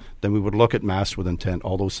law, then we would look at masks with intent,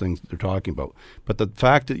 all those things that they're talking about. But the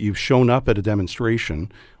fact that you've shown up at a demonstration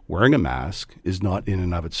wearing a mask is not in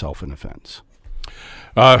and of itself an offense.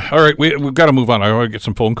 All right, we've got to move on. I want to get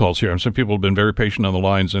some phone calls here. And some people have been very patient on the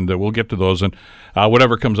lines, and we'll get to those. And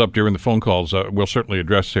whatever comes up during the phone calls, we'll certainly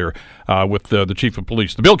address here with the chief of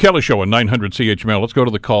police. The Bill Kelly Show on 900 CHML. Let's go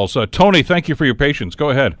to the calls. Tony, thank you for your patience. Go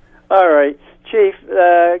ahead. All right, Chief,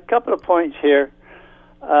 a couple of points here.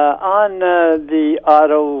 On the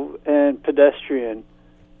auto and pedestrian,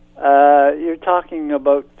 you're talking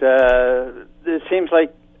about, it seems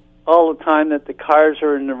like all the time that the cars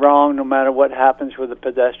are in the wrong no matter what happens with a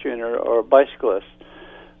pedestrian or a bicyclist.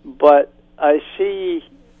 But I see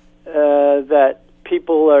that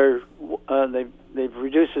people are, they've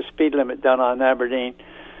reduced the speed limit down on Aberdeen,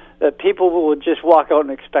 that people will just walk out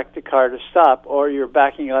and expect the car to stop, or you're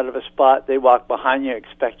backing out of a spot, they walk behind you,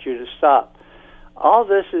 expect you to stop. All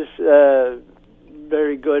this is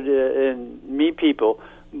very good in me people,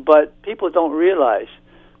 but people don't realize.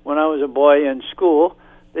 When I was a boy in school,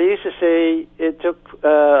 they used to say it took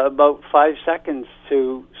about 5 seconds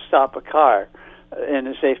to stop a car in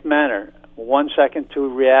a safe manner. 1 second to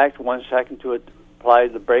react, 1 second to apply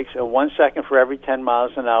the brakes, and 1 second for every 10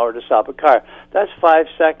 miles an hour to stop a car. That's 5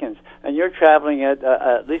 seconds, and you're traveling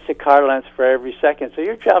at least a car length for every second. So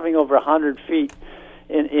you're traveling over 100 feet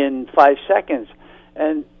in 5 seconds.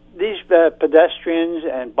 And these pedestrians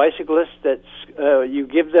and bicyclists, that you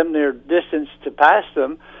give them their distance to pass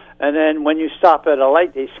them, and then when you stop at a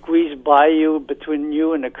light, they squeeze by you, between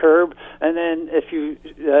you and the curb. And then if you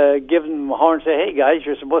give them a horn and say, "Hey guys,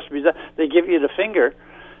 you're supposed to be done," they give you the finger.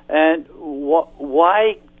 And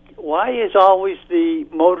why is always the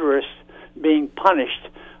motorist being punished?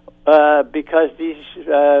 Because these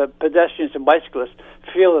pedestrians and bicyclists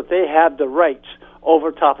feel that they have the rights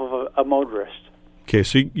over top of a motorist. Okay,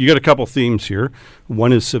 so you got a couple themes here.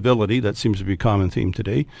 One is civility. That seems to be a common theme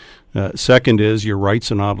today. Second is your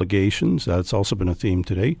rights and obligations. That's also been a theme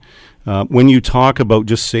today. When you talk about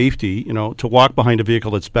just safety, to walk behind a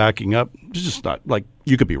vehicle that's backing up, it's just not like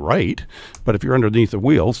you could be right, but if you're underneath the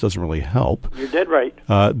wheels, it doesn't really help. You're dead right.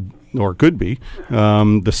 Or could be.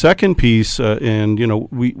 The second piece,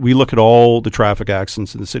 we look at all the traffic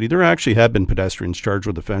accidents in the city. There actually have been pedestrians charged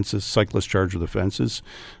with offenses, cyclists charged with offenses.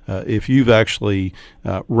 If you've actually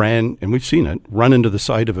run into the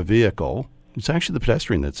side of a vehicle, it's actually the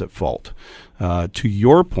pedestrian that's at fault. To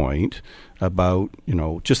your point about,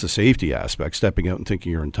 just the safety aspect, stepping out and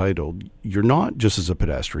thinking you're entitled, you're not just as a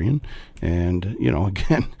pedestrian. And,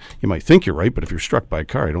 again, you might think you're right, but if you're struck by a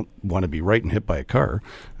car, I don't want to be right and hit by a car.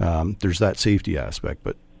 There's that safety aspect.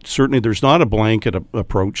 But certainly there's not a blanket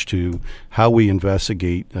approach to how we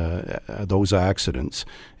investigate those accidents.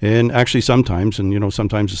 And actually sometimes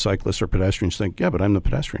the cyclists or pedestrians think, yeah, but I'm the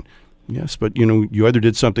pedestrian. Yes, but you either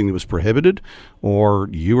did something that was prohibited or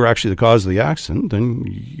you were actually the cause of the accident, then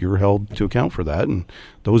you're held to account for that. And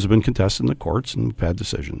those have been contested in the courts and we've had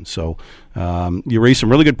decisions. So you raised some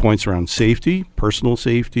really good points around safety, personal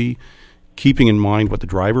safety, keeping in mind what the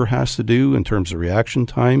driver has to do in terms of reaction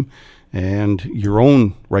time, and your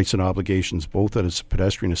own rights and obligations, both as a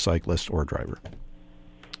pedestrian, a cyclist, or a driver.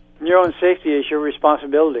 Your own safety is your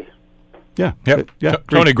responsibility. Yeah. Yep. Yeah.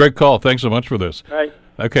 Tony, great call. Thanks so much for this. Right.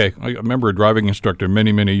 Okay, I remember a driving instructor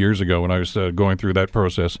many, many years ago when I was going through that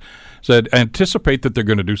process said, anticipate that they're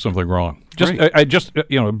going to do something wrong. Just,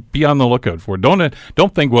 be on the lookout for it.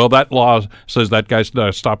 Don't think, well, that law says that guy's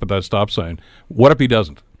stop at that stop sign. What if he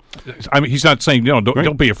doesn't? I mean, he's not saying,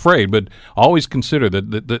 don't be afraid, but always consider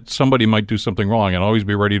that somebody might do something wrong and always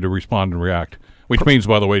be ready to respond and react. Which means,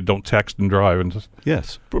 by the way, don't text and drive.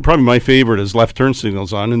 Yes. Probably my favorite is left turn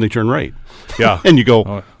signals on and they turn right. Yeah. And you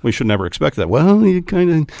go, we should never expect that. Well, it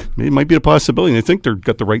might be a possibility. They think they've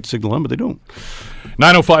got the right signal on, but they don't.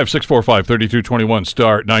 905-645-3221,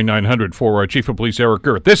 star 9900 for our Chief of Police, Eric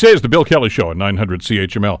Girt. This is the Bill Kelly Show at 900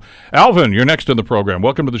 CHML. Alvin, you're next in the program.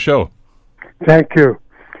 Welcome to the show. Thank you.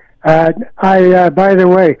 By the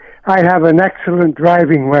way, I have an excellent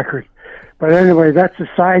driving record. But anyway, that's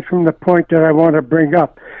aside from the point that I want to bring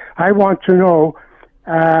up. I want to know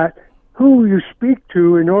who you speak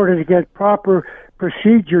to in order to get proper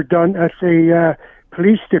procedure done at the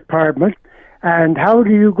police department, and how do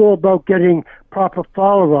you go about getting proper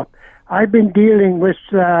follow-up? I've been dealing with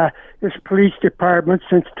this police department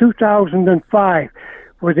since 2005,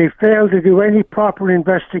 where they failed to do any proper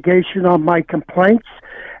investigation on my complaints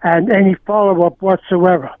and any follow-up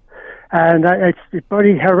whatsoever. And it's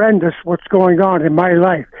pretty horrendous what's going on in my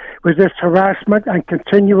life with this harassment and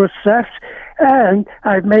continuous theft. And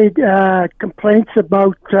I've made complaints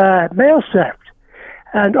about mail theft.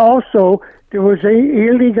 And also, there was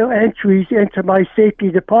illegal entries into my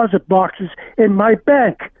safety deposit boxes in my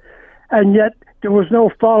bank. And yet, there was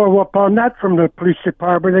no follow-up on that from the police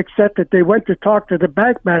department, except that they went to talk to the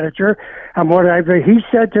bank manager, and whatever he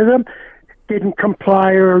said to them didn't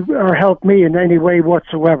comply or help me in any way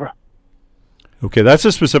whatsoever. Okay, that's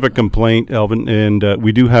a specific complaint, Alvin, and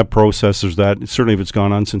we do have processors that, certainly if it's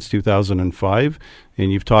gone on since 2005,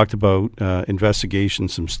 and you've talked about investigation,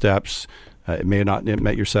 some steps. it may not have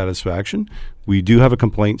met your satisfaction. We do have a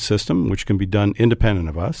complaint system which can be done independent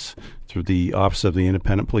of us through the Office of the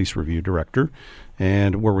Independent Police Review Director.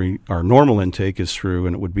 And where our normal intake is through,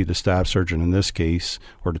 and it would be the staff sergeant in this case,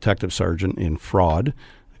 or detective sergeant in fraud,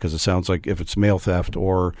 because it sounds like if it's mail theft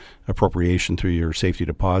or appropriation through your safety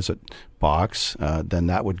deposit box, then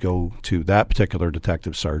that would go to that particular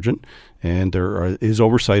detective sergeant. And there is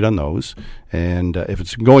oversight on those. And if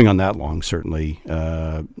it's going on that long, certainly,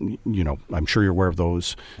 I'm sure you're aware of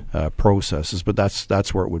those processes, but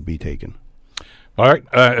that's where it would be taken. All right.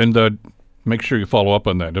 And make sure you follow up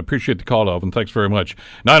on that. I appreciate the call, Alvin. Thanks very much.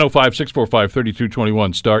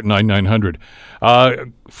 905-645-3221, start 9900.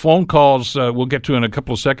 Phone calls we'll get to in a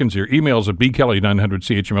couple of seconds here. Emails at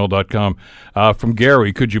bkelly900chml.com. From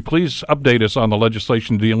Gary, could you please update us on the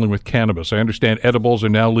legislation dealing with cannabis? I understand edibles are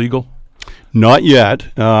now legal? Not yet.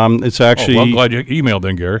 It's actually... I'm glad you emailed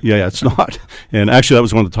then, Gary. Yeah, it's not. And actually, that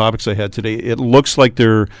was one of the topics I had today. It looks like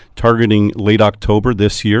they're targeting late October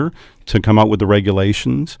this year to come out with the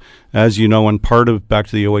regulations. As you know, and part of back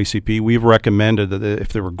to the OACP, we've recommended that if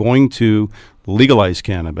they were going to legalize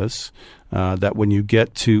cannabis, that when you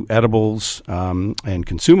get to edibles and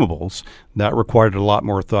consumables, that required a lot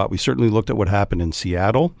more thought. We certainly looked at what happened in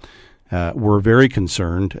Seattle. We're very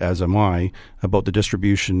concerned, as am I, about the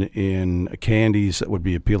distribution in candies that would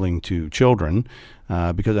be appealing to children,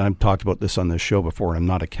 because I've talked about this on this show before, and I'm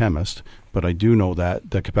not a chemist, but I do know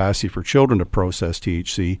that the capacity for children to process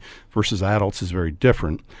THC versus adults is very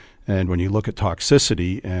different. And when you look at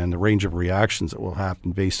toxicity and the range of reactions that will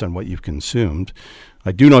happen based on what you've consumed,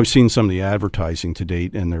 I do know I've seen some of the advertising to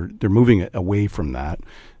date, and they're moving away from that.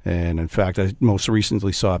 And in fact, I most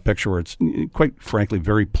recently saw a picture where it's quite frankly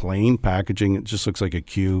very plain packaging. It just looks like a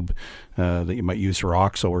cube that you might use for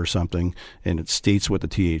OXO or something, and it states what the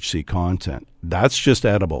THC content. That's just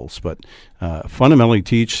edibles, but fundamentally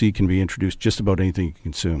THC can be introduced just about anything you can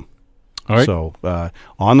consume. All right. So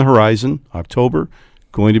on the horizon, October,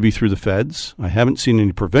 going to be through the feds. I haven't seen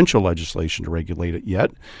any provincial legislation to regulate it yet,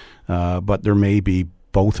 but there may be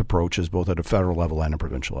both approaches, both at a federal level and a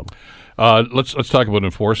provincial level. Let's talk about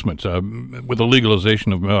enforcement. With the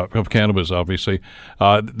legalization of cannabis, obviously,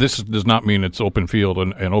 this does not mean it's open field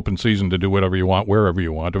and open season to do whatever you want, wherever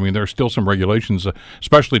you want. I mean, there are still some regulations,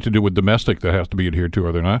 especially to do with domestic, that have to be adhered to,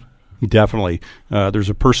 are there not? Definitely. There's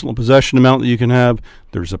a personal possession amount that you can have.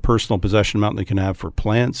 There's a personal possession amount that you can have for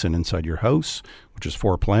plants and inside your house, which is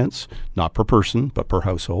 4 plants, not per person, but per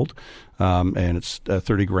household. And it's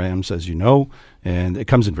 30 grams, as you know, and it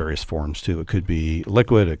comes in various forms, too. It could be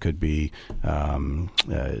liquid. It could be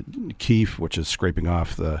keef, which is scraping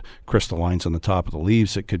off the crystallines on the top of the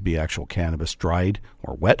leaves. It could be actual cannabis dried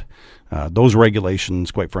or wet. Those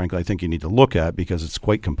regulations, quite frankly, I think you need to look at because it's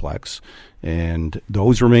quite complex, and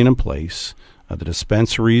those remain in place. The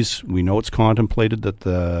dispensaries, we know it's contemplated that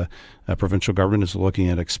the provincial government is looking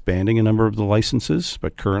at expanding a number of the licenses,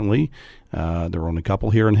 but currently there are only a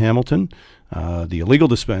couple here in Hamilton. The illegal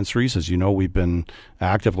dispensaries, as you know, we've been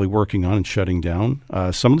actively working on and shutting down.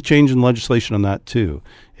 Some of the change in legislation on that, too.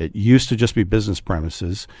 It used to just be business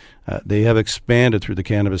premises. They have expanded through the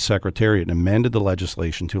Cannabis Secretariat and amended the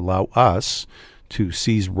legislation to allow us to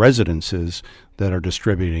seize residences that are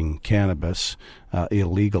distributing cannabis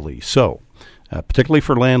illegally. So, particularly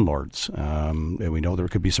for landlords, and we know there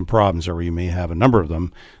could be some problems, or you may have a number of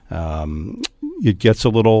them. It gets a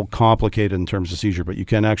little complicated in terms of seizure, but you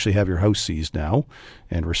can actually have your house seized now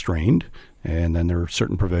and restrained, and then there are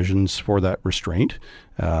certain provisions for that restraint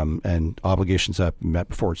and obligations that have met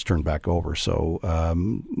before it's turned back over. So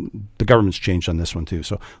the government's changed on this one too.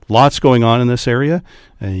 So lots going on in this area,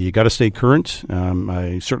 and you got to stay current.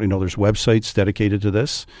 I certainly know there's websites dedicated to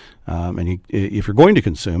this, and if you're going to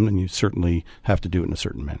consume, then you certainly have to do it in a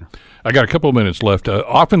certain manner. I got a couple of minutes left.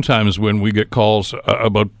 Oftentimes when we get calls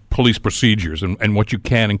about police procedures and what you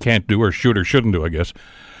can and can't do or should or shouldn't do, I guess,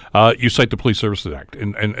 you cite the Police Services Act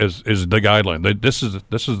and as the guideline. This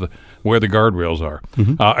is where the guardrails are.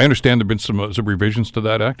 Mm-hmm. I understand there have been some revisions to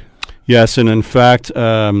that act. Yes, and in fact,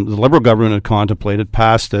 the Liberal government had contemplated,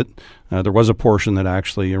 passed it. There was a portion that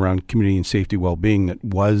actually around community and safety well-being that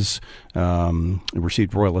was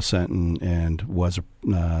received royal assent and was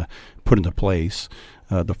put into place.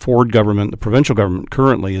 The Ford government, the provincial government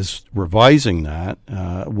currently is revising that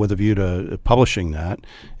with a view to publishing that.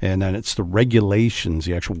 And then it's the regulations,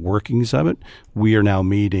 the actual workings of it. We are now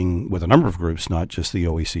meeting with a number of groups, not just the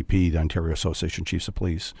OACP, the Ontario Association of Chiefs of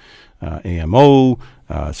Police, AMO,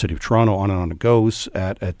 City of Toronto, on and on it goes,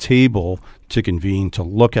 at a table to convene to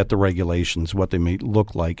look at the regulations, what they may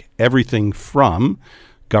look like, everything from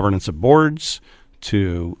governance of boards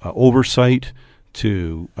to oversight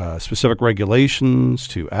to specific regulations,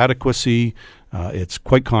 to adequacy. It's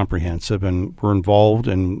quite comprehensive, and we're involved,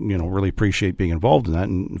 and really appreciate being involved in that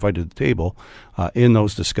and invited to the table in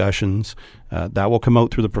those discussions. That will come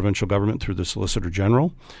out through the provincial government, through the Solicitor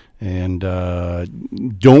General, and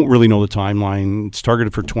don't really know the timeline. It's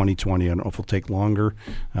targeted for 2020. I don't know if it'll take longer.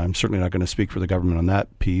 I'm certainly not going to speak for the government on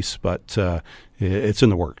that piece, but it's in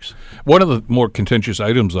the works. One of the more contentious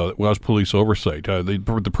items was police oversight.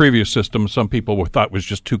 The previous system, some people thought was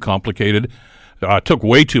just too complicated, took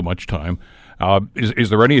way too much time.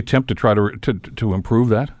 Is there any attempt to try to improve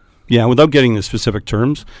that? Yeah, without getting the specific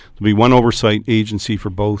terms, there'll be one oversight agency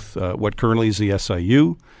for both what currently is the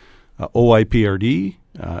SIU, OIPRD,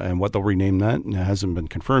 and what they'll rename that, and it hasn't been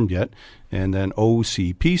confirmed yet, and then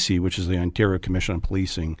OCPC, which is the Ontario Commission on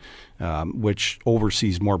Policing, which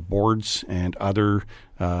oversees more boards and other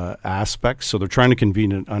aspects. So they're trying to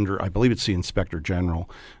convene it under, I believe it's the Inspector General,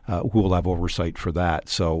 who will have oversight for that.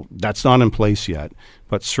 So that's not in place yet,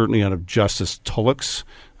 but certainly out of Justice Tulloch's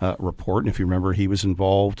report, and if you remember, he was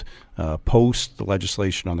involved post the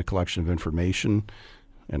legislation on the collection of information,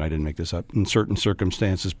 and I didn't make this up, in certain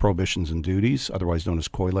circumstances, prohibitions and duties, otherwise known as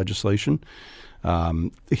COI legislation.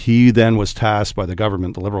 He then was tasked by the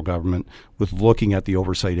government, the Liberal government, with looking at the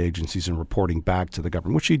oversight agencies and reporting back to the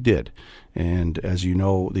government, which he did. And as you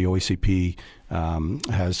know, the OECP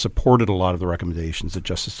has supported a lot of the recommendations that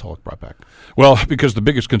Justice Tulloch brought back. Well, because the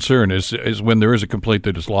biggest concern is when there is a complaint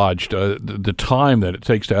that is lodged, the time that it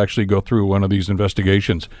takes to actually go through one of these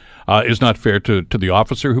investigations is not fair to the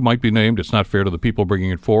officer who might be named. It's not fair to the people bringing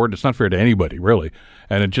it forward. It's not fair to anybody, really.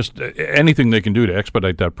 And it just anything they can do to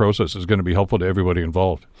expedite that process is going to be helpful to everybody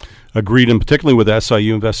involved. Agreed, and particularly with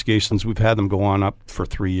SIU investigations, we've had them go on up for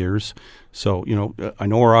 3 years. So, I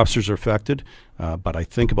know our officers are affected, but I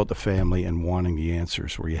think about the family and wanting the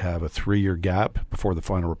answers, where you have a 3-year gap before the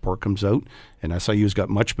final report comes out. And SIU's got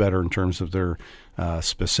much better in terms of their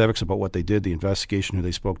specifics about what they did, the investigation, who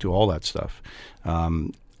they spoke to, all that stuff.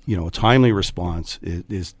 A timely response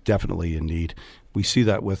is definitely in need. We see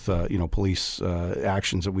that with police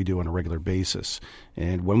actions that we do on a regular basis.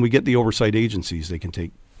 And when we get the oversight agencies, they can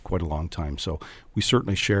take quite a long time. So we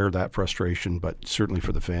certainly share that frustration, but certainly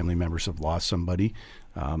for the family members who have lost somebody,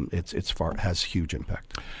 has huge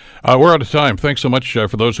impact. We're out of time. Thanks so much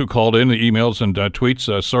for those who called in, the emails and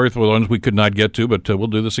tweets. Sorry for the ones we could not get to, but we'll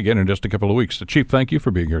do this again in just a couple of weeks. Chief, thank you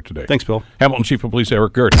for being here today. Thanks, Bill. Hamilton Chief of Police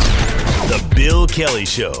Eric Girt. The Bill Kelly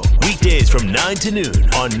Show, weekdays from 9 to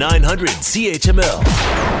noon on 900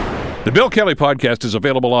 CHML. The Bill Kelly Podcast is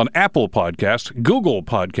available on Apple Podcast, Google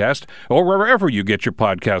Podcast, or wherever you get your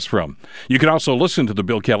podcasts from. You can also listen to The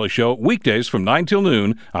Bill Kelly Show weekdays from 9 till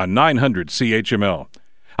noon on 900 CHML.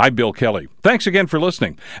 I'm Bill Kelly. Thanks again for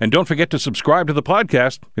listening. And don't forget to subscribe to the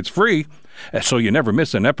podcast. It's free, so you never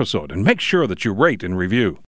miss an episode. And make sure that you rate and review.